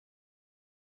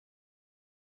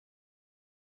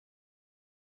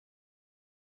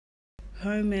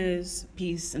Home is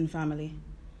peace and family.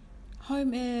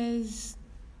 Home is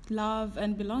love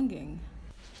and belonging.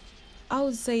 I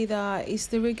would say that it's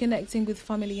the reconnecting with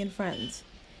family and friends.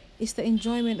 It's the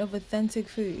enjoyment of authentic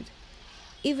food.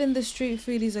 Even the street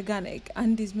food is organic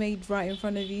and is made right in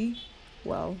front of you.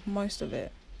 Well, most of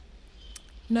it.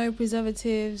 No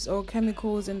preservatives or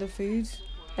chemicals in the food.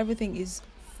 Everything is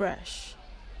fresh.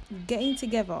 Getting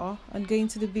together and going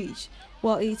to the beach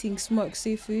while eating smoked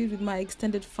seafood with my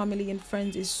extended family and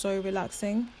friends is so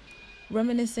relaxing.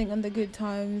 Reminiscing on the good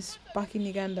times back in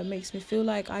Uganda makes me feel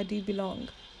like I do belong.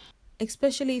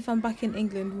 Especially if I'm back in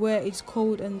England where it's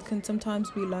cold and can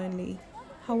sometimes be lonely.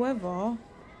 However,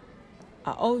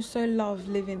 I also love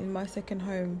living in my second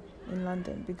home in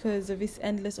London because of its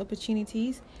endless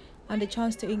opportunities and the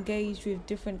chance to engage with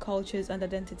different cultures and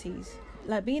identities.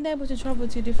 Like being able to travel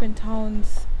to different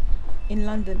towns in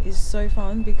London is so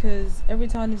fun because every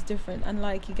town is different,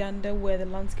 unlike Uganda where the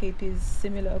landscape is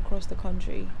similar across the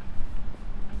country.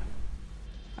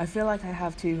 I feel like I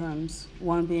have two homes,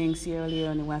 one being Sierra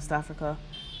Leone in West Africa.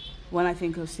 When I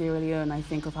think of Sierra Leone, I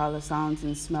think of how the sounds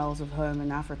and smells of home in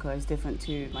Africa is different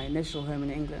to my initial home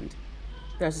in England.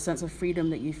 There's a sense of freedom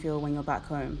that you feel when you're back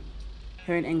home.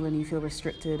 Here in England, you feel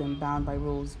restricted and bound by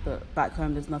rules, but back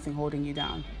home, there's nothing holding you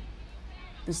down.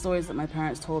 The stories that my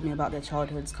parents told me about their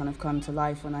childhoods kind of come to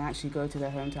life when I actually go to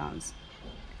their hometowns.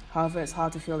 However, it's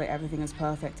hard to feel that everything is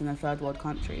perfect in a third world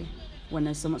country when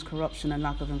there's so much corruption and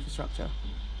lack of infrastructure.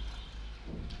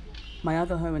 My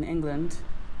other home in England,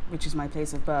 which is my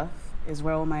place of birth, is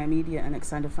where all my immediate and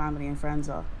extended family and friends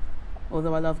are.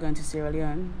 Although I love going to Sierra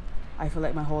Leone, I feel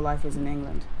like my whole life is in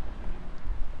England.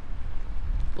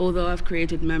 Although I've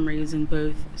created memories in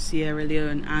both Sierra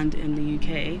Leone and in the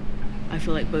UK, I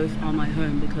feel like both are my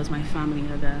home because my family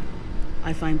are there.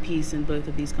 I find peace in both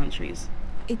of these countries.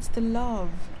 It's the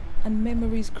love and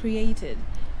memories created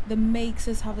that makes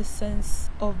us have a sense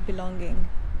of belonging.